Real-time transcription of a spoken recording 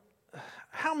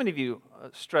How many of you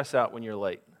stress out when you're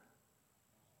late?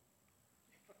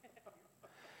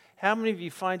 How many of you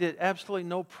find it absolutely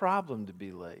no problem to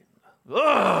be late?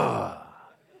 Ugh!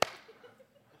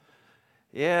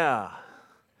 Yeah.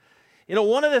 You know,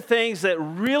 one of the things that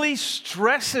really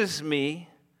stresses me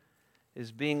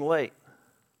is being late.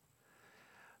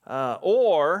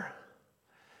 Or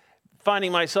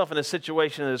finding myself in a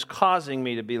situation that is causing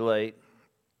me to be late.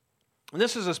 And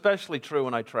this is especially true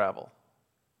when I travel.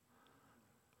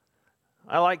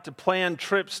 I like to plan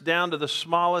trips down to the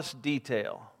smallest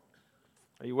detail.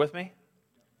 Are you with me?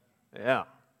 Yeah.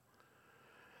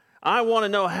 I want to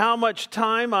know how much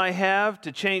time I have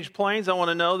to change planes. I want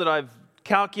to know that I've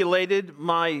calculated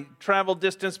my travel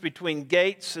distance between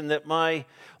gates and that my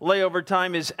layover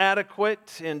time is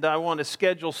adequate, and I want to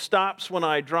schedule stops when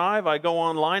I drive. I go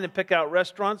online and pick out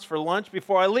restaurants for lunch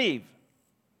before I leave.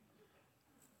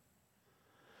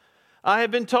 I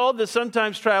have been told that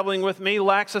sometimes traveling with me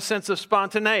lacks a sense of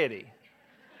spontaneity.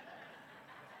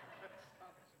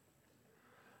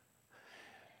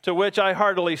 To which I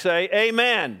heartily say,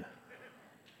 amen.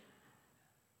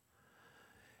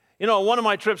 You know, one of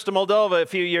my trips to Moldova a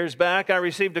few years back, I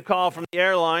received a call from the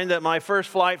airline that my first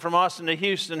flight from Austin to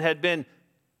Houston had been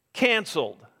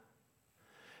canceled.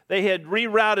 They had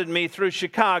rerouted me through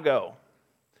Chicago.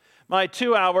 My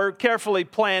 2-hour, carefully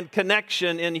planned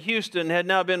connection in Houston had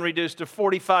now been reduced to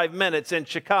 45 minutes in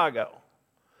Chicago.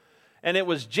 And it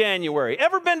was January.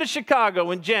 Ever been to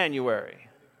Chicago in January?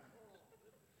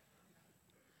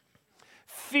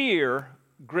 Fear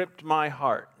gripped my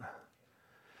heart.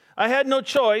 I had no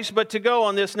choice but to go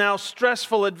on this now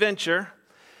stressful adventure.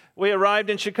 We arrived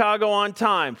in Chicago on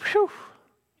time. Phew.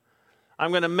 I'm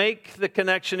going to make the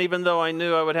connection even though I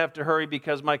knew I would have to hurry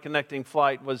because my connecting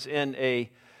flight was in a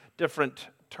different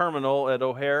terminal at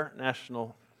O'Hare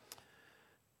National.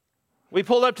 We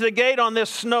pulled up to the gate on this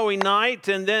snowy night,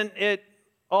 and then it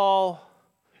all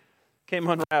came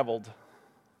unraveled.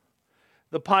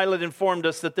 The pilot informed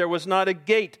us that there was not a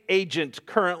gate agent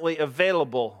currently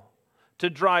available to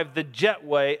drive the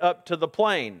jetway up to the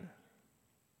plane.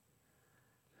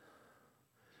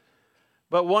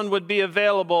 But one would be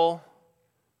available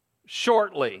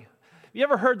shortly. You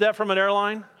ever heard that from an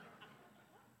airline?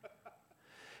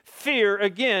 Fear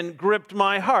again gripped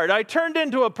my heart. I turned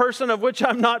into a person of which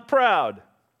I'm not proud.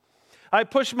 I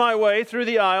pushed my way through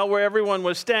the aisle where everyone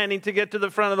was standing to get to the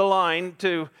front of the line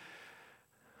to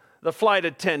the flight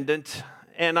attendant,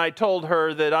 and I told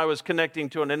her that I was connecting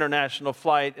to an international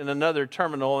flight in another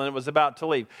terminal and it was about to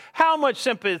leave. How much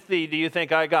sympathy do you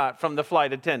think I got from the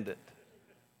flight attendant?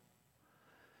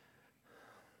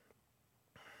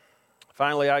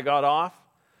 Finally, I got off,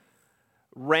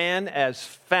 ran as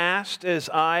fast as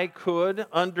I could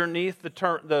underneath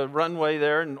the runway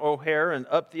there in O'Hare and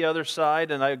up the other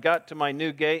side, and I got to my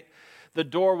new gate. The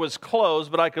door was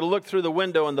closed, but I could look through the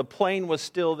window and the plane was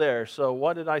still there. So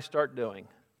what did I start doing?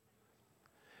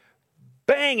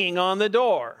 Banging on the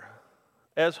door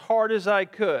as hard as I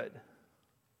could.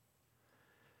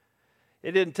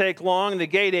 It didn't take long. The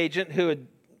gate agent who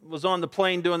was on the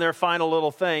plane doing their final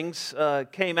little things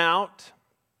came out.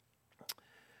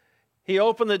 He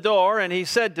opened the door and he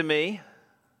said to me,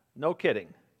 no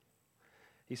kidding,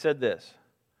 he said this,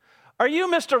 "Are you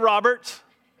Mr. Roberts?"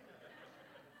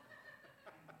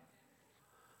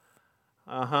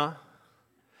 Uh-huh.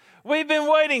 "We've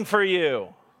been waiting for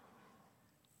you."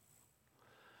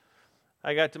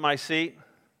 I got to my seat,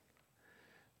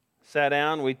 sat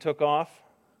down, we took off,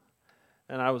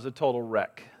 and I was a total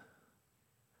wreck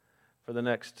for the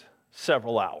next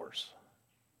several hours.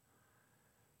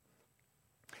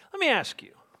 Let me ask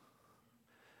you,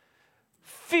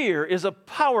 fear is a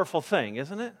powerful thing,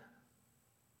 isn't it?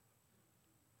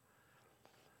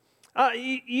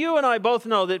 You and I both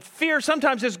know that fear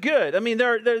sometimes is good. I mean,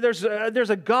 there's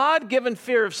a God-given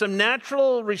fear of some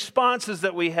natural responses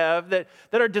that we have that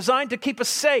are designed to keep us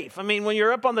safe. I mean, when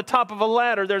you're up on the top of a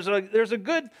ladder, there's a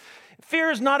good,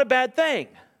 fear is not a bad thing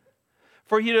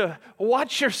for you to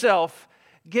watch yourself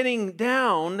getting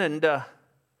down.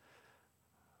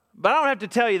 But I don't have to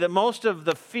tell you that most of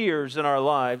the fears in our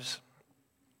lives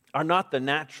are not the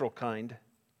natural kind.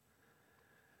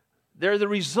 They're the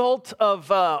result of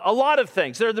a lot of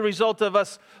things. They're the result of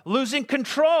us losing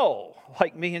control,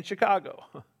 like me in Chicago.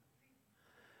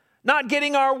 Not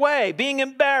getting our way, being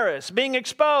embarrassed, being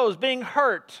exposed, being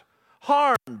hurt,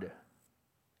 harmed.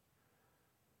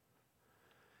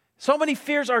 So many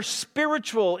fears are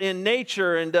spiritual in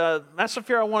nature, and that's the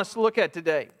fear I want us to look at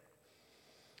today.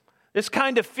 This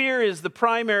kind of fear is the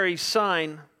primary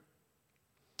sign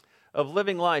of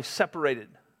living life separated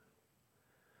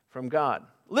from God.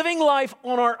 Living life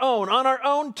on our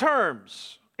own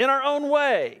terms, in our own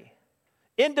way,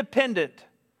 independent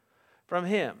from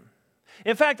Him.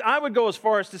 In fact, I would go as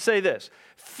far as to say this: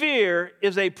 fear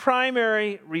is a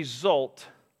primary result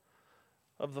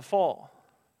of the fall.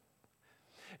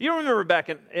 You remember back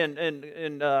in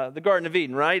the Garden of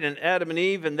Eden, right? And Adam and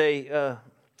Eve, and they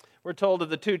were told of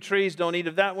the two trees, don't eat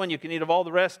of that one, you can eat of all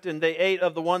the rest, and they ate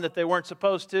of the one that they weren't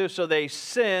supposed to, so they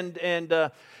sinned,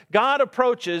 and God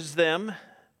approaches them,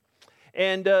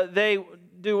 and they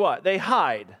do what? They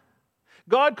hide.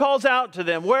 God calls out to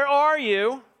them, "Where are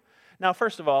you?" Now,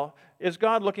 first of all, is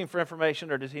God looking for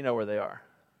information, or does He know where they are?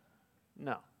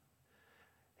 No.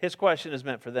 His question is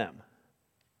meant for them.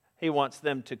 He wants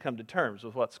them to come to terms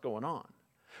with what's going on.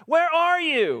 "Where are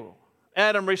you?"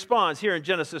 Adam responds here in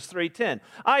Genesis 3:10.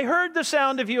 "I heard the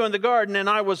sound of you in the garden, and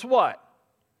I was" what?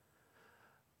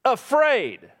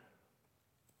 "Afraid,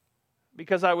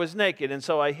 because I was naked, and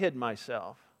so I hid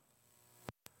myself."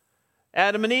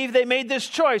 Adam and Eve, they made this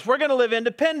choice. We're going to live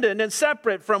independent and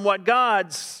separate from what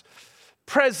God's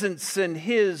presence and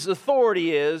His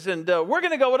authority is, and we're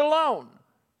going to go it alone.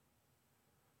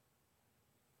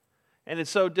 And in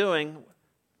so doing,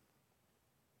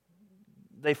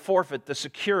 they forfeit the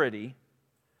security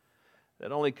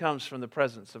that only comes from the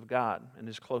presence of God and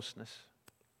His closeness.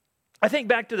 I think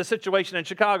back to the situation in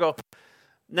Chicago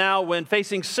now when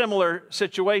facing similar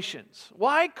situations.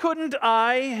 Why couldn't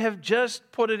I have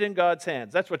just put it in God's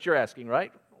hands? That's what you're asking,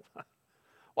 right?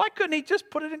 Why couldn't He just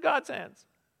put it in God's hands?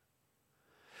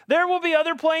 There will be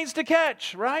other planes to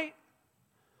catch, right?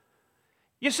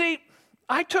 You see,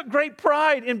 I took great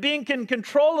pride in being in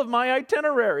control of my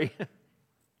itinerary.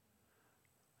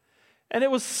 And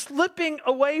it was slipping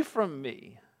away from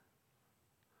me.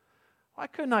 Why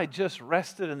couldn't I just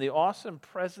rest it in the awesome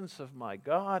presence of my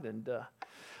God? And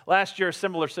last year, a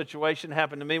similar situation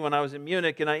happened to me when I was in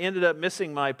Munich, and I ended up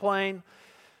missing my plane.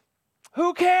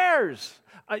 Who cares?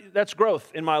 That's growth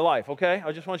in my life, okay?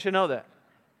 I just want you to know that.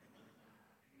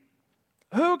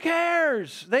 Who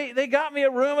cares? They got me a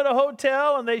room at a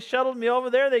hotel, and they shuttled me over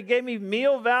there. They gave me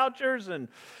meal vouchers, and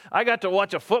I got to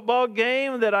watch a football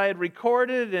game that I had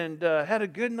recorded, and had a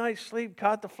good night's sleep,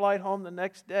 caught the flight home the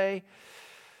next day.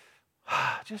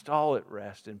 Just all at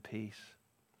rest and peace.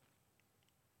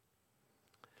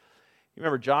 You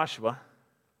remember Joshua?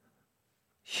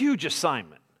 Huge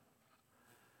assignment.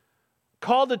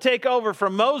 Called to take over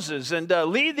from Moses and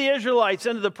lead the Israelites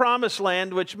into the promised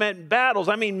land, which meant battles.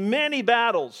 I mean, many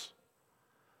battles.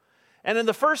 And in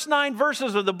the first 9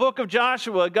 verses of the book of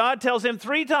Joshua, God tells him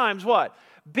 3 times what?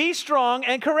 Be strong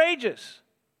and courageous.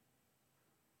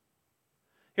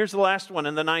 Here's the last one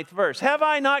in the 9th verse. Have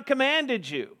I not commanded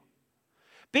you?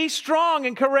 Be strong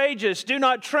and courageous. Do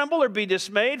not tremble or be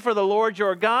dismayed, for the Lord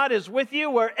your God is with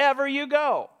you wherever you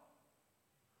go.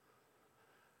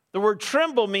 The word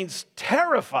tremble means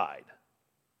terrified.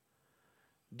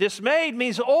 Dismayed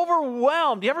means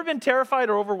overwhelmed. You ever been terrified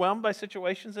or overwhelmed by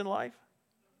situations in life?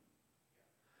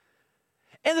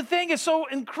 And the thing is so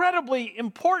incredibly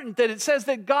important that it says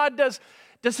that God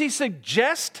does He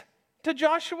suggest to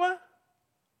Joshua?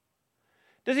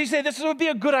 Does He say this would be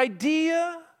a good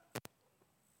idea?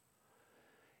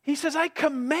 He says, I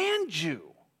command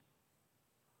you.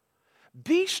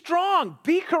 Be strong,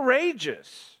 be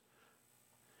courageous.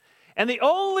 And the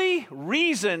only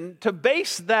reason to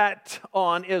base that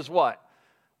on is what?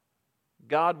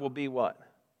 God will be what?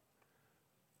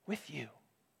 With you.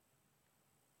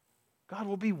 God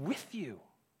will be with you.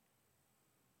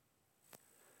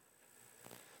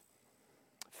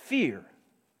 Fear,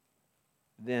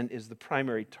 then, is the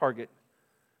primary target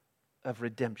of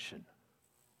redemption.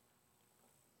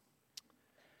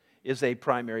 Is a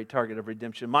primary target of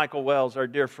redemption. Michael Wells, our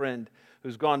dear friend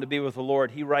who's gone to be with the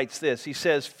Lord, he writes this. He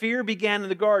says, fear began in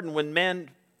the garden when man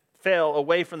fell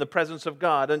away from the presence of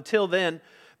God. Until then,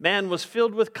 man was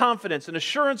filled with confidence and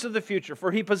assurance of the future,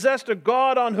 for he possessed a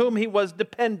God on whom he was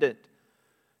dependent.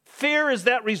 Fear is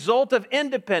that result of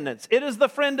independence. It is the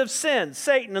friend of sin,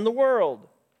 Satan, and the world.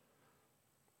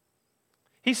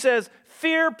 He says,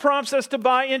 fear prompts us to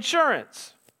buy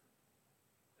insurance,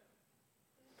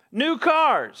 new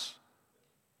cars,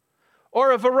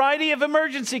 or a variety of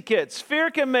emergency kits.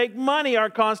 Fear can make money our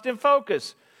constant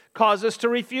focus, cause us to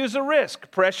refuse a risk,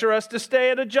 pressure us to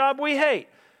stay at a job we hate.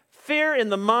 Fear in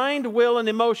the mind, will, and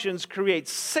emotions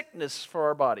creates sickness for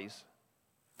our bodies.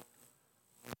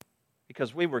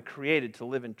 Because we were created to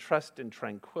live in trust and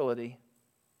tranquility.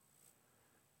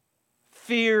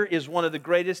 Fear is one of the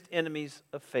greatest enemies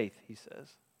of faith, he says.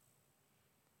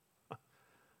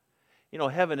 You know,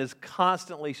 heaven is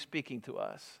constantly speaking to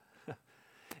us.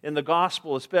 In the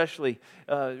gospel especially,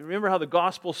 remember how the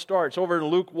gospel starts over in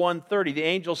Luke 1:30. The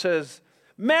angel says,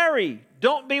 Mary,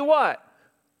 don't be what?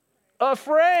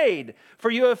 afraid, for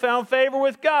you have found favor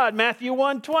with God. Matthew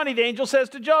 1:20, the angel says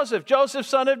to Joseph, Joseph,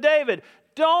 son of David,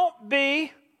 don't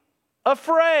be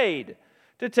afraid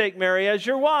to take Mary as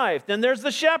your wife. Then there's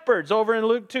the shepherds over in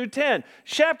Luke 2:10.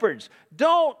 Shepherds,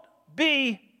 don't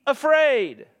be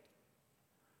afraid.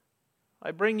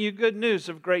 I bring you good news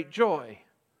of great joy.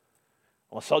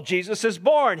 Well, so Jesus is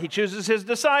born. He chooses his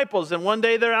disciples, and one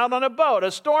day they're out on a boat.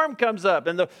 A storm comes up,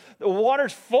 and the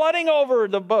water's flooding over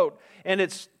the boat, and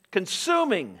it's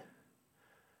consuming.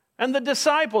 And the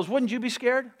disciples, wouldn't you be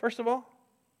scared, first of all?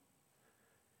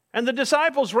 And the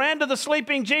disciples ran to the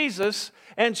sleeping Jesus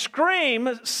and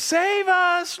screamed, "Save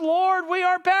us, Lord, we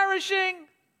are perishing."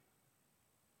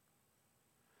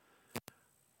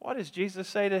 What does Jesus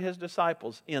say to his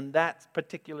disciples in that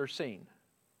particular scene?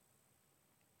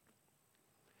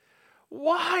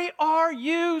 Why are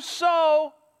you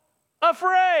so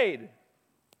afraid?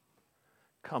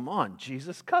 Come on,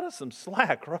 Jesus, cut us some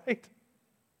slack, right?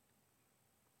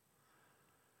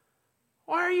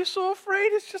 Why are you so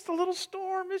afraid? It's just a little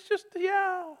storm. It's just,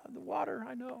 the water,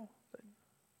 I know. But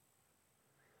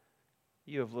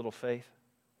you have little faith.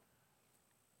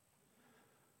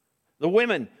 The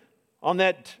women on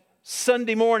that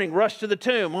Sunday morning rush to the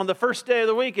tomb on the first day of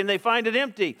the week, and they find it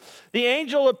empty. The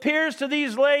angel appears to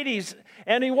these ladies,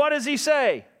 and what does he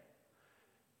say?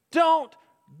 Don't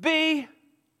be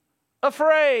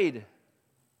afraid.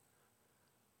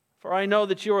 For I know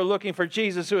that you are looking for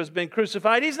Jesus who has been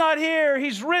crucified. He's not here.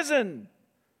 He's risen.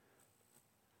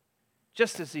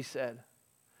 Just as he said.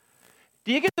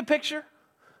 Do you get the picture?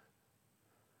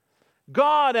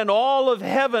 God and all of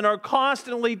heaven are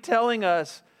constantly telling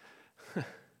us,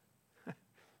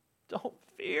 don't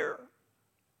fear.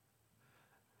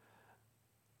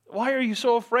 Why are you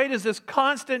so afraid? Is this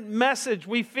constant message.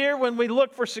 We fear when we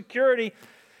look for security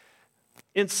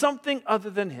in something other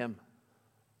than Him.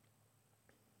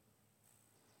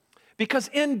 Because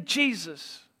in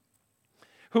Jesus,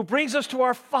 who brings us to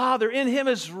our Father, in Him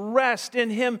is rest, in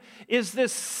Him is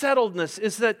this settledness,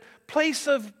 is that place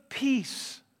of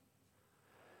peace.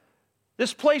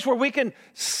 This place where we can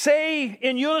say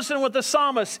in unison with the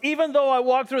psalmist, even though I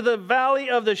walk through the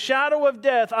valley of the shadow of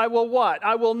death, I will what?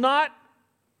 I will not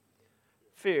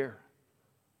fear.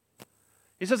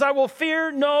 He says, I will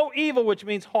fear no evil, which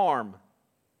means harm.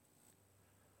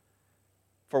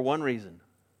 For one reason.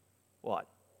 What?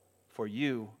 For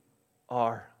you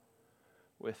are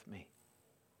with me.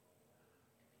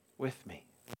 With me.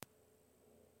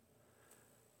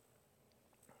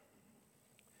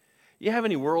 You have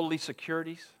any worldly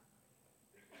securities?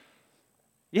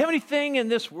 You have anything in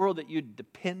this world that you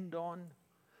depend on,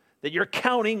 that you're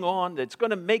counting on, that's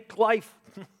going to make life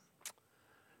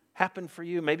happen for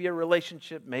you? Maybe a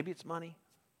relationship, maybe it's money.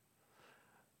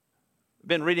 I've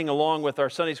been reading along with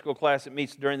our Sunday school class that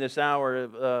meets during this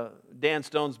hour, Dan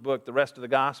Stone's book, The Rest of the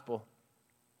Gospel.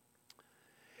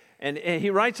 And he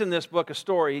writes in this book a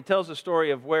story. He tells a story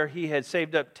of where he had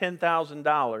saved up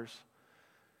 $10,000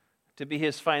 to be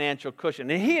his financial cushion.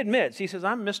 And he admits, he says,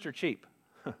 I'm Mr. Cheap.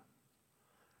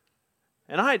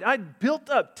 And I built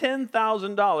up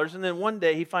 $10,000, and then one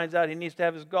day he finds out he needs to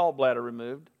have his gallbladder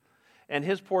removed, and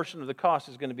his portion of the cost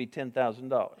is going to be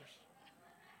 $10,000.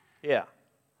 Yeah.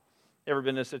 Ever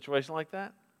been in a situation like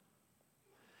that?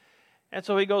 And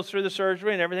so he goes through the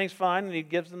surgery, and everything's fine, and he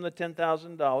gives them the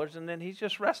 $10,000, and then he's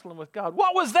just wrestling with God.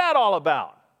 What was that all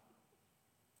about?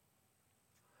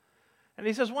 And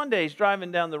he says one day he's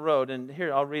driving down the road, and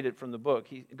here, I'll read it from the book.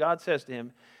 God says to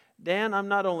him, Dan, I'm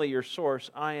not only your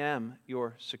source, I am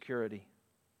your security.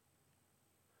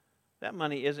 That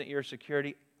money isn't your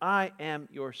security. I am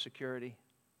your security.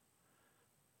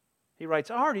 He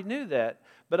writes, I already knew that,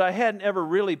 but I hadn't ever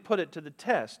really put it to the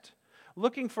test.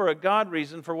 Looking for a God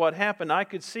reason for what happened, I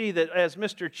could see that as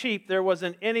Mr. Cheap, there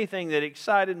wasn't anything that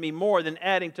excited me more than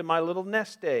adding to my little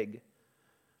nest egg.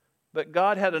 But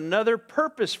God had another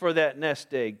purpose for that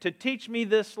nest egg, to teach me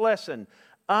this lesson.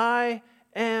 I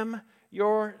am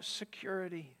your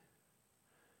security.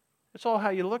 That's all how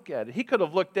you look at it. He could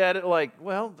have looked at it like,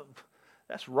 well,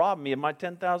 that's robbed me of my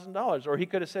 $10,000. Or he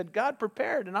could have said, God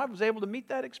prepared, and I was able to meet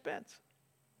that expense.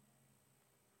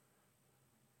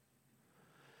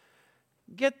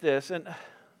 Get this, and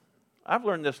I've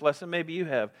learned this lesson, maybe you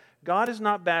have. God is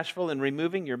not bashful in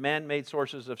removing your man-made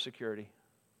sources of security.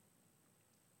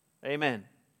 Amen.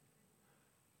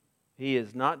 He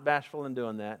is not bashful in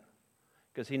doing that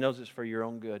because He knows it's for your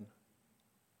own good.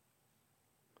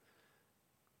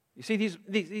 You see,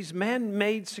 these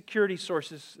man-made security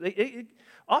sources, they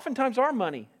oftentimes are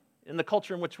money in the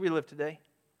culture in which we live today.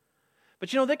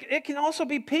 But it can also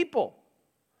be people.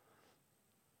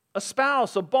 A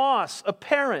spouse, a boss, a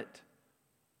parent.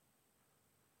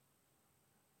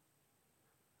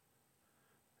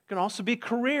 can also be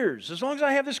careers. As long as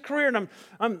I have this career and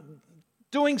I'm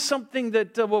doing something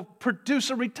that will produce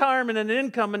a retirement and an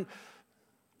income and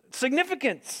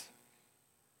significance.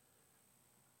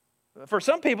 For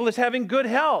some people, it's having good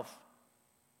health.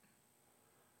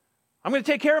 I'm going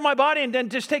to take care of my body and then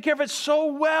just take care of it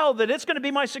so well that it's going to be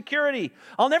my security.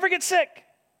 I'll never get sick.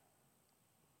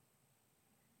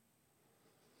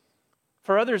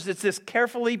 For others, it's this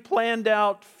carefully planned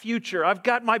out future. I've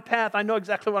got my path. I know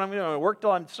exactly what I'm going to do. I'm going to work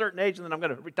till I'm a certain age, and then I'm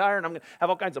going to retire, and I'm going to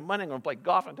have all kinds of money. I'm going to play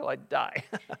golf until I die.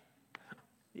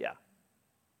 Yeah.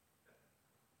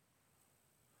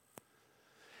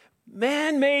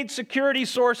 Man-made security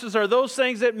sources are those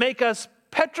things that make us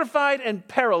petrified and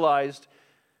paralyzed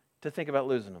to think about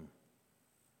losing them.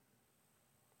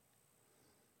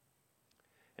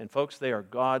 And folks, they are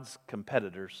God's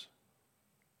competitors.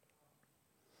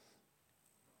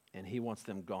 And He wants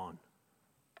them gone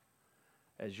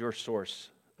as your source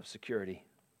of security.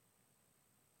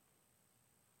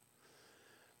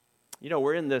 You know,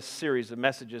 we're in this series of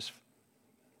messages,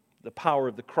 the power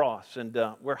of the cross, and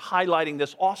we're highlighting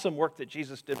this awesome work that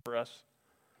Jesus did for us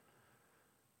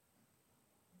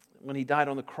when He died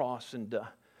on the cross and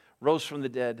rose from the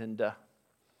dead. And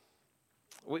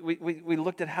we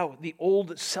looked at how the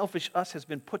old selfish us has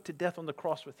been put to death on the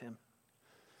cross with Him.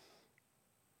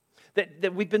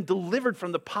 That we've been delivered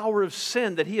from the power of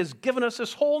sin, that He has given us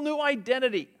this whole new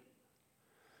identity.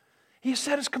 He has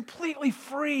set us completely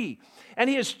free, and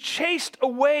He has chased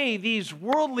away these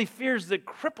worldly fears that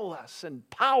cripple us and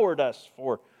powered us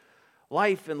for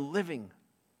life and living.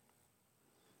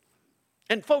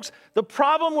 And folks, the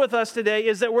problem with us today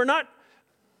is that we're not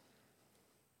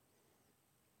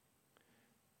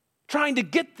trying to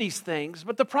get these things,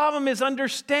 but the problem is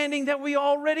understanding that we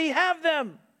already have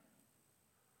them.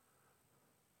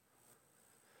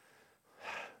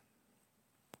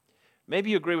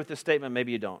 Maybe you agree with this statement,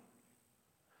 maybe you don't.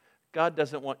 God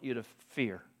doesn't want you to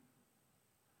fear,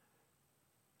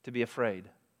 to be afraid,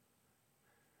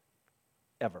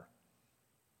 ever.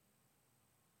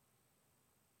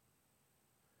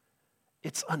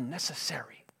 It's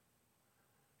unnecessary.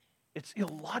 It's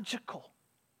illogical.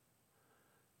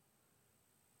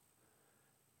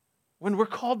 When we're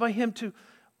called by Him to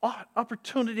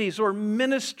opportunities or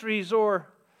ministries or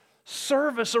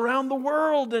service around the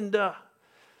world, and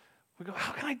we go,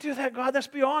 how can I do that, God? That's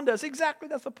beyond us. Exactly,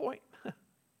 that's the point.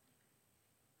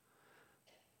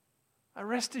 I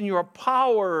rest in your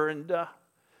power, and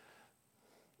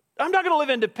I'm not going to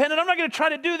live independent. I'm not going to try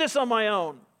to do this on my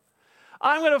own.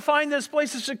 I'm going to find this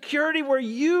place of security where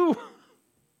you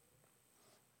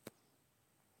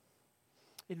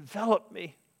envelop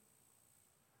me.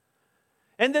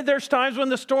 And then there's times when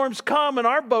the storms come and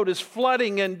our boat is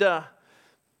flooding and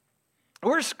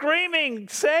we're screaming,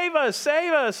 save us,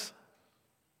 save us.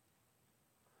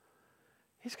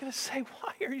 He's going to say,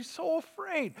 why are you so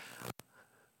afraid?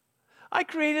 I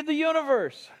created the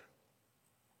universe.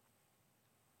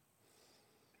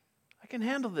 I can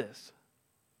handle this.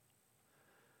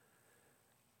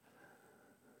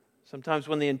 Sometimes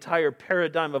when the entire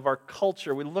paradigm of our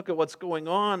culture, we look at what's going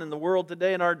on in the world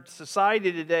today, in our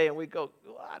society today, and we go,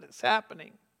 what is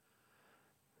happening?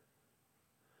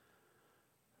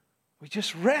 We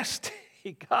just rest.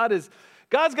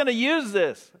 God's going to use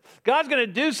this. God's going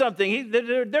to do something.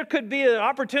 There could be an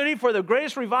opportunity for the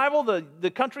greatest revival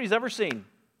the country's ever seen.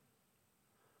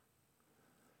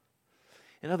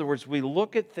 In other words, we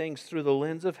look at things through the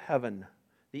lens of heaven.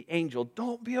 The angel,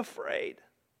 don't be afraid.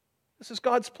 This is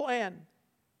God's plan.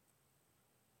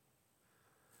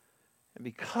 And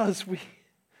because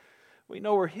we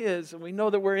know we're His, and we know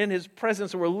that we're in His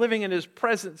presence, and we're living in His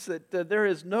presence, that there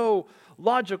is no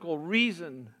logical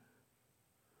reason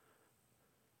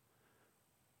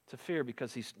to fear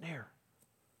because He's near.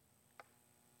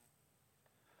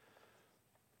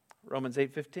 Romans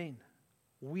 8:15.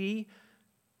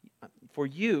 For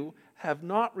you have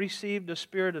not received a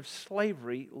spirit of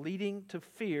slavery leading to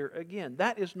fear again.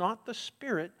 That is not the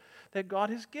spirit that God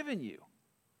has given you.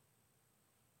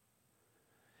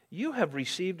 You have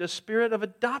received a spirit of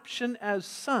adoption as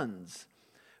sons,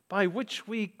 by which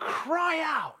we cry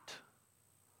out,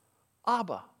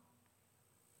 Abba,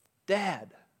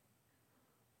 Dad.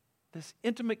 This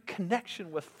intimate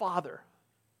connection with Father.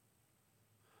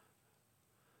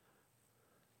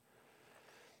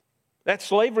 That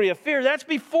slavery of fear, that's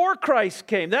before Christ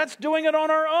came. That's doing it on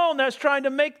our own. That's trying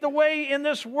to make the way in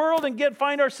this world and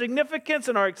find our significance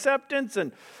and our acceptance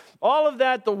and all of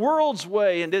that the world's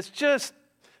way. And it's just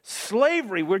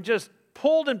slavery. We're just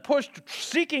pulled and pushed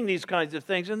seeking these kinds of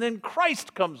things. And then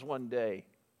Christ comes one day.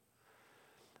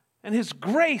 And His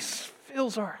grace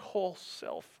fills our whole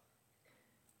self.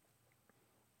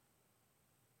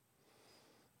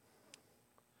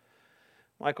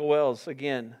 Michael Wells,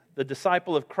 again, the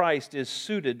disciple of Christ is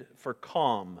suited for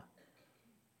calm,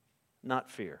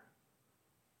 not fear.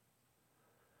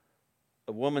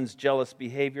 A woman's jealous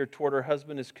behavior toward her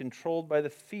husband is controlled by the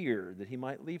fear that he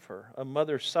might leave her. A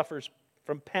mother suffers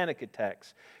from panic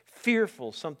attacks,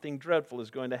 fearful something dreadful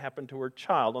is going to happen to her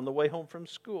child on the way home from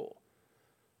school.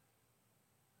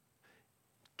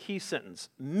 Key sentence: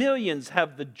 millions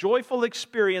have the joyful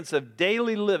experience of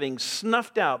daily living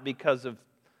snuffed out because of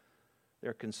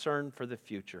their concern for the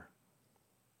future.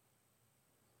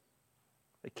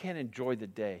 They can't enjoy the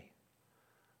day,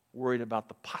 worried about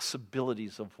the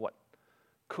possibilities of what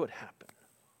could happen.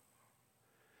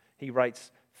 He writes,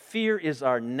 fear is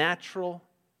our natural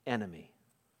enemy.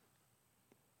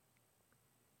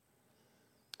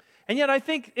 And yet I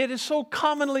think it is so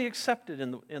commonly accepted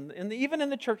even in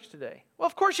the church today. Well,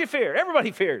 of course you fear. Everybody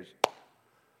fears.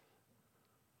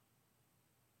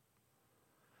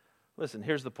 Listen,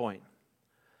 here's the point.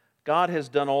 God has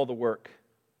done all the work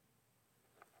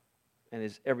and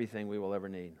is everything we will ever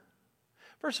need.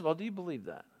 First of all, do you believe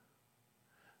that?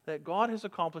 That God has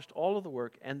accomplished all of the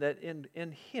work and that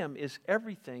in Him is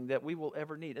everything that we will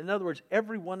ever need. In other words,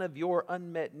 every one of your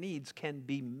unmet needs can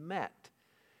be met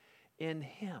in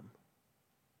Him.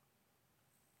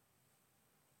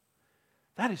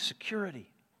 That is security.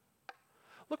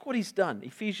 Look what He's done.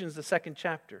 Ephesians, the 2nd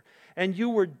chapter. And you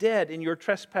were dead in your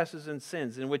trespasses and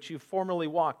sins, in which you formerly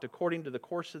walked according to the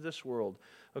course of this world,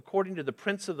 according to the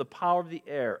prince of the power of the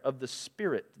air, of the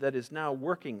spirit that is now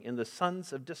working in the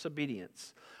sons of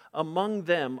disobedience. Among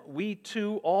them we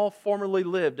too all formerly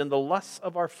lived in the lusts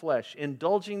of our flesh,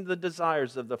 indulging the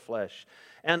desires of the flesh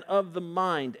and of the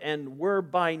mind, and were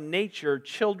by nature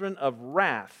children of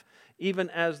wrath, even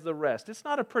as the rest. It's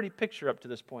not a pretty picture up to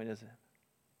this point, is it?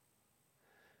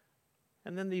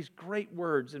 And then these great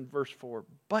words in verse 4,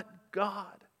 but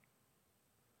God,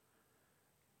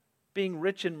 being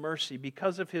rich in mercy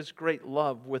because of His great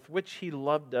love with which He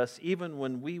loved us, even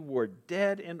when we were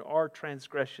dead in our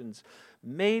transgressions,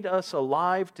 made us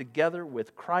alive together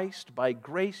with Christ. By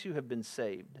grace you have been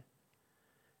saved,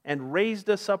 and raised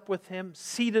us up with Him,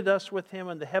 seated us with Him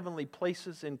in the heavenly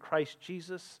places in Christ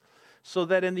Jesus, so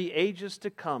that in the ages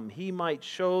to come He might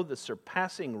show the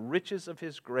surpassing riches of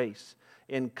His grace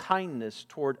in kindness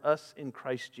toward us in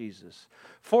Christ Jesus.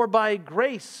 For by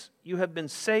grace you have been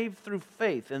saved through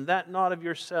faith, and that not of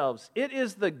yourselves. It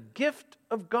is the gift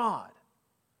of God,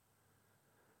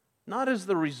 not as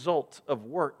the result of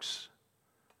works,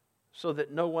 so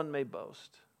that no one may boast.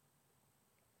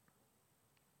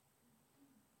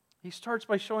 He starts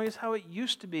by showing us how it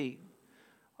used to be.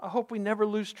 I hope we never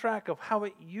lose track of how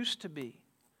it used to be.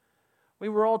 We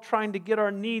were all trying to get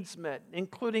our needs met,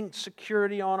 including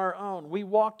security on our own. We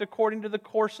walked according to the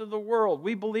course of the world.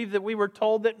 We believed that we were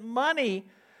told that money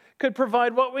could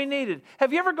provide what we needed.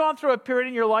 Have you ever gone through a period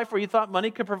in your life where you thought money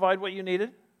could provide what you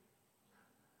needed?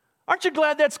 Aren't you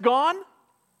glad that's gone?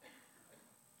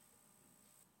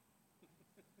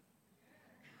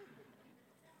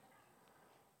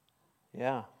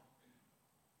 Yeah.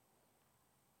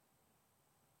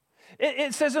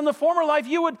 It says in the former life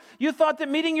you thought that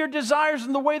meeting your desires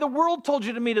in the way the world told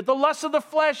you to meet it, the lusts of the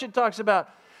flesh it talks about,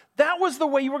 that was the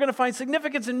way you were going to find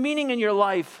significance and meaning in your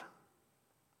life.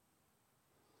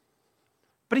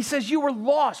 But he says you were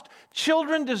lost,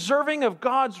 children deserving of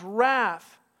God's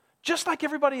wrath. Just like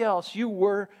everybody else, you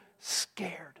were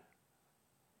scared.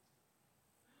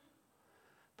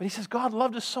 But he says God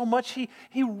loved us so much, He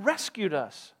rescued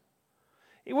us.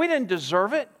 We didn't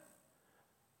deserve it.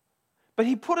 But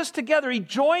He put us together. He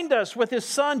joined us with His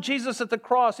Son, Jesus, at the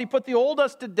cross. He put the old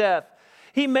us to death.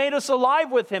 He made us alive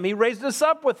with Him. He raised us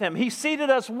up with Him. He seated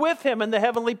us with Him in the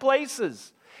heavenly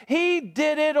places. He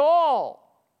did it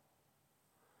all.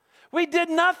 We did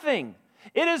nothing.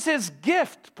 It is His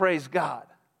gift, praise God.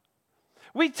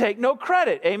 We take no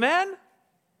credit, amen?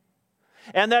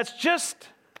 And that's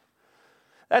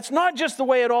not just the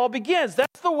way it all begins.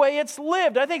 That's the way it's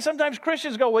lived. I think sometimes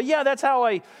Christians go, well, yeah, that's how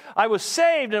I was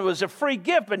saved and it was a free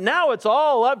gift, but now it's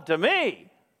all up to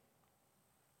me.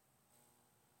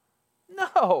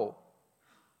 No.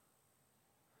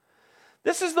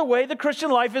 This is the way the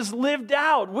Christian life is lived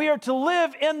out. We are to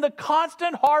live in the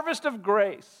constant harvest of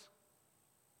grace.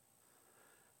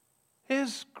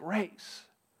 His grace.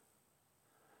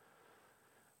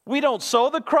 We don't sow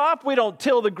the crop, we don't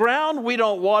till the ground, we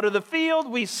don't water the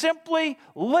field. We simply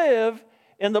live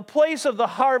in the place of the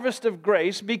harvest of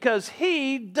grace because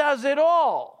He does it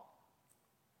all.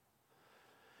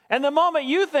 And the moment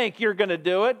you think you're going to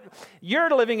do it, you're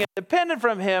living independent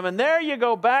from Him, and there you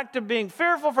go back to being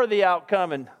fearful for the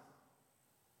outcome. And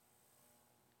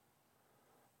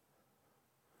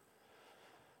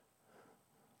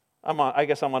I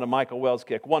guess I'm on a Michael Wells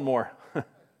kick. One more.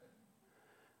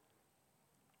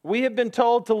 We have been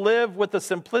told to live with the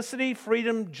simplicity,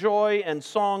 freedom, joy, and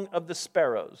song of the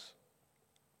sparrows.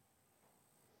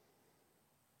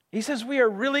 He says we are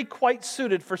really quite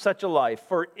suited for such a life,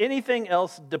 for anything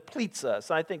else depletes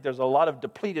us. I think there's a lot of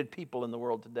depleted people in the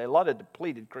world today, a lot of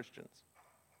depleted Christians.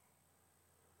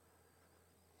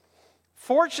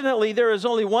 Fortunately, there is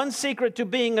only one secret to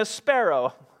being a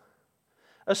sparrow.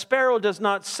 A sparrow does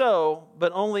not sow,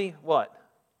 but only what?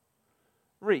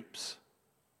 Reaps.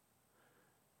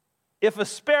 If a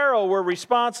sparrow were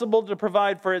responsible to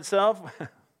provide for itself,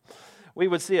 we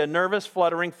would see a nervous,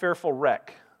 fluttering, fearful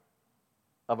wreck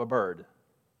of a bird.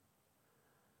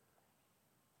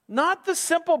 Not the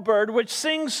simple bird which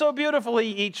sings so beautifully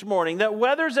each morning, that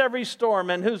weathers every storm,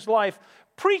 and whose life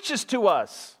preaches to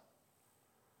us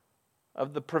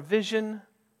of the provision,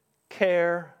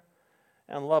 care,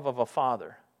 and love of a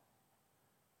Father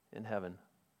in heaven.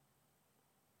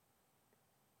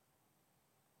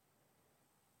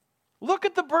 Look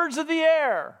at the birds of the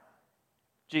air,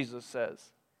 Jesus says.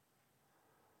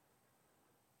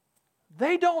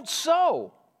 They don't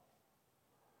sow.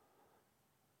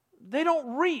 They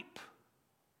don't reap,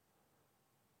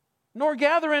 nor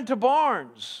gather into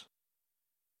barns.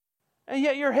 And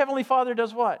yet your Heavenly Father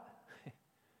does what?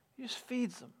 He just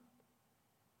feeds them.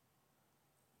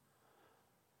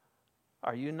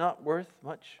 Are you not worth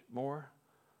much more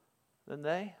than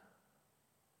they?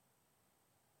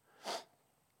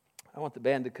 I want the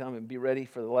band to come and be ready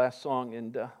for the last song.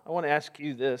 And I want to ask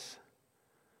you this.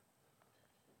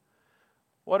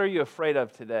 What are you afraid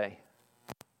of today?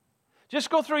 Just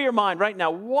go through your mind right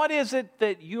now. What is it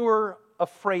that you're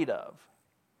afraid of?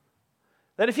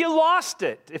 That if you lost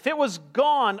it, if it was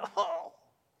gone,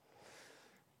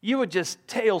 you would just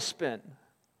tailspin.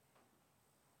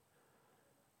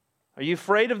 Are you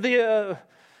afraid of the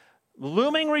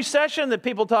looming recession that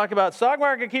people talk about? Stock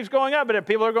market keeps going up, but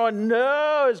people are going,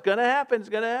 no, it's going to happen, it's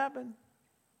going to happen.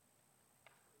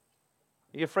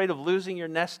 Are you afraid of losing your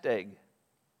nest egg?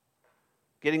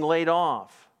 Getting laid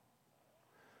off?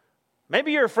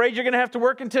 Maybe you're afraid you're going to have to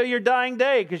work until your dying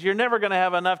day because you're never going to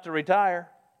have enough to retire.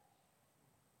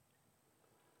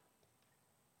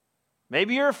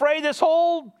 Maybe you're afraid this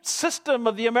whole system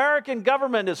of the American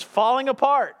government is falling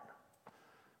apart.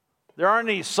 There aren't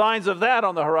any signs of that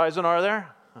on the horizon, are there?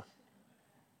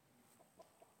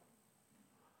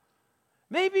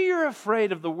 Maybe you're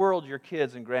afraid of the world your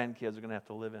kids and grandkids are going to have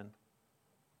to live in.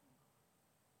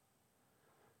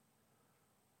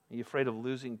 Are you afraid of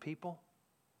losing people?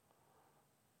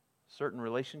 Certain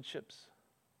relationships?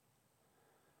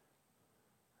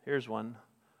 Here's one.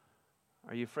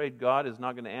 Are you afraid God is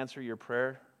not going to answer your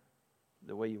prayer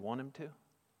the way you want Him to?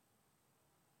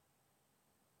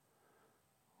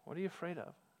 What are you afraid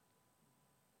of?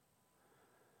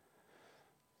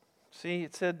 See,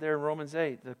 it said there in Romans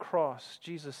 8, the cross,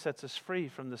 Jesus sets us free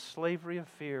from the slavery of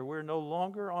fear. We're no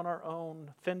longer on our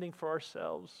own, fending for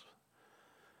ourselves.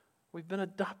 We've been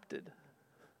adopted.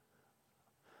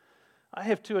 I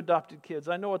have 2 adopted kids.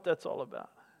 I know what that's all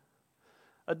about.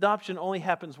 Adoption only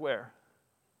happens where?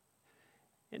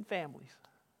 In families.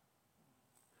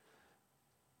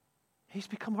 He's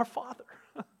become our Father.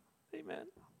 Amen.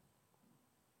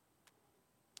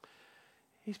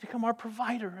 He's become our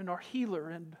provider and our healer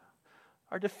and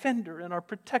our defender and our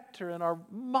protector and our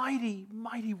mighty,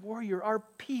 mighty warrior, our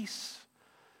peace.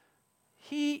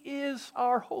 He is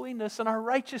our holiness and our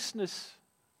righteousness.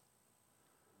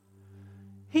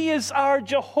 He is our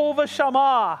Jehovah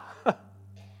Shammah.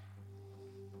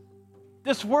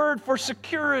 This word for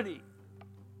security.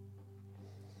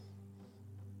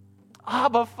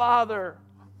 Abba Father.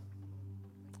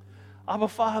 Abba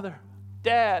Father.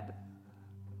 Dad.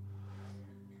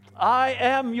 I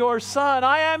am your son.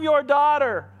 I am your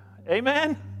daughter.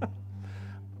 Amen?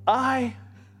 I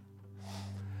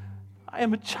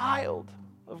am a child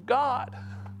of God.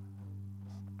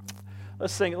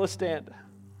 Let's sing it. Let's stand.